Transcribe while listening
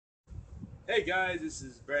Hey guys, this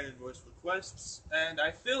is Brandon Voice Requests, and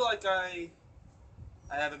I feel like I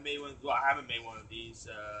haven't made one. Well, I haven't made one of these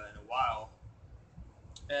in a while,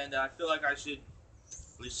 and I feel like I should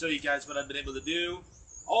at least show you guys what I've been able to do.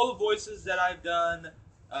 All the voices that I've done.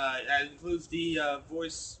 That includes the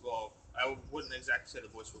voice. Well, I wouldn't exactly say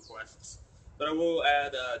the voice requests, but I will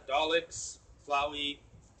add Daleks, Flowey,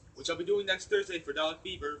 which I'll be doing next Thursday for Dalek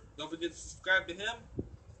Beaver. Don't forget to subscribe to him.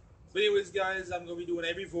 But anyways, guys, I'm gonna be doing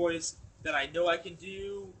every voice that I know I can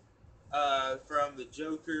do, from the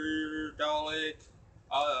Joker, Dalek.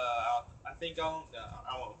 I think I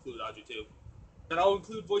won't include Audrey too, but I'll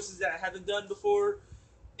include voices that I haven't done before.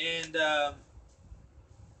 And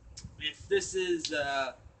if this is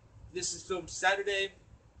filmed Saturday,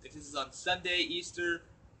 if this is on Sunday, Easter,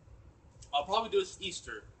 I'll probably do this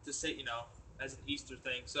Easter to say as an Easter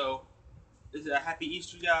thing. So this is a happy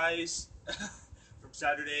Easter, guys, from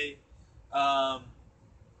Saturday.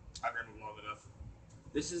 I've rambled long enough.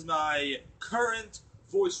 This is my current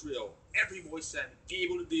voice reel. Every voice I'm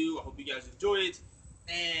able to do. I hope you guys enjoy it,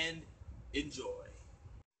 and enjoy.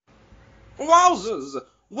 Wowzers!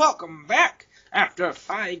 Welcome back after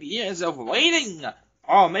 5 years of waiting.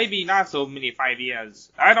 Or maybe not so many 5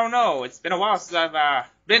 years. I don't know. It's been a while since I've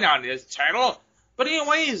been on this channel. But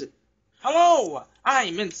anyways, hello!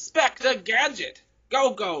 I'm Inspector Gadget.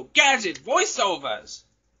 Go Gadget voiceovers.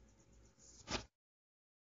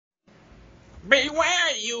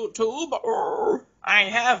 Beware, YouTube! I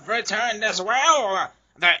have returned as well!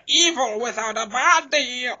 The evil without a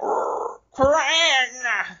body!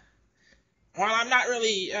 Krang! Well, I'm not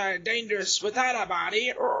really dangerous without a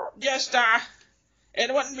body. Just,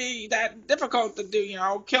 it wouldn't be that difficult to do,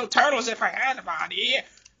 kill turtles if I had a body.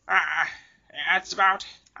 That's about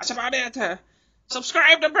it.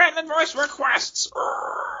 Subscribe to Brandon Voice Requests!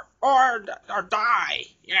 Or die.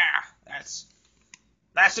 Yeah,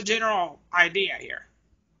 that's the general idea here.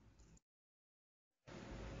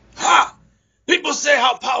 Ha! People say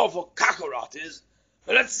how powerful Kakarot is,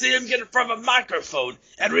 but let's see him get in front of a microphone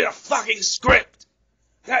and read a fucking script.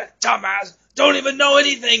 That dumbass don't even know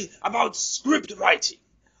anything about script writing.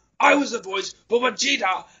 I was the voice for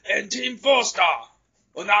Vegeta and Team 4-Star.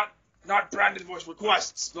 Well, not Brandon Voice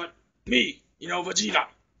Requests, but me, Vegeta.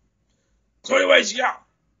 So anyways, yeah.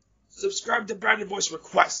 Subscribe to Brandon Voice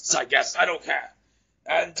Requests, I guess. I don't care.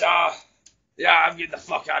 And, yeah, I'm getting the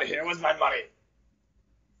fuck out of here. Where's my money?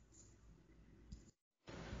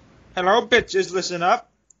 Hello, bitches, listen up.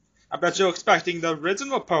 I bet you're expecting the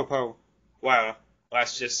original Popo. Well,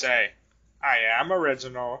 let's just say, I am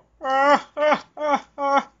original.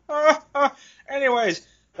 Anyways,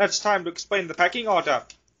 that's time to explain the pecking order.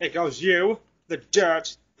 It goes you, the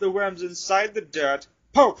dirt, the worms inside the dirt,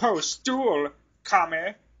 Popo stool,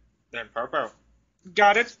 Kame, then Popo.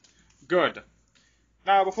 Got it? Good.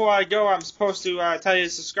 Now, before I go, I'm supposed to tell you to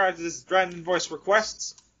subscribe to this Brandon Voice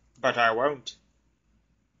Requests, but I won't.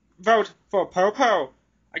 Vote for Popo.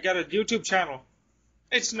 I got a YouTube channel.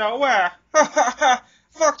 It's nowhere.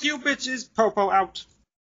 Fuck you, bitches. Popo out.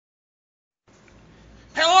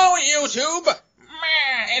 Hello, YouTube.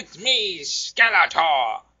 It's me,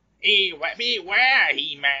 Skeletor. Beware,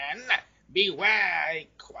 He-Man. Beware.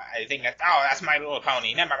 I think that's My Little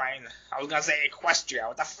Pony. Never mind. I was gonna say Equestria.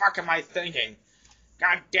 What the fuck am I thinking?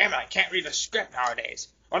 God damn it, I can't read a script nowadays.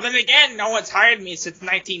 Well, then again, no one's hired me since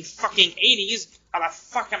 1980s. How the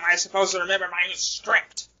fuck am I supposed to remember my own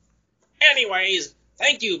script? Anyways,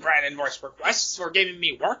 thank you, Brandon Voice Requests, for giving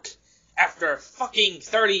me work after fucking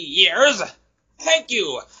 30 years. Thank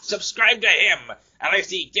you. Subscribe to him. At least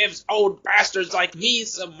he gives old bastards like me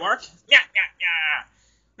some work. Yeah.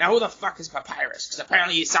 Now, who the fuck is Papyrus? Because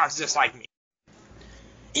apparently he sounds just like me.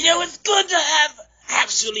 It's good to have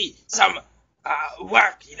actually some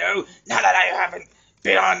work, now that I haven't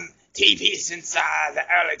been on TV since the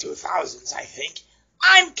early 2000s, I think.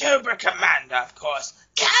 I'm Cobra Commander, of course.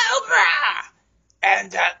 Cobra!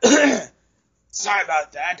 And, sorry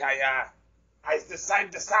about that, I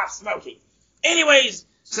decided to stop smoking. Anyways,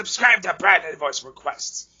 subscribe to Brandon Voice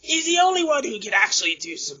Requests. He's the only one who can actually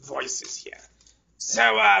do some voices here.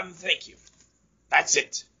 So, thank you. That's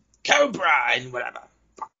it. Cobra and whatever.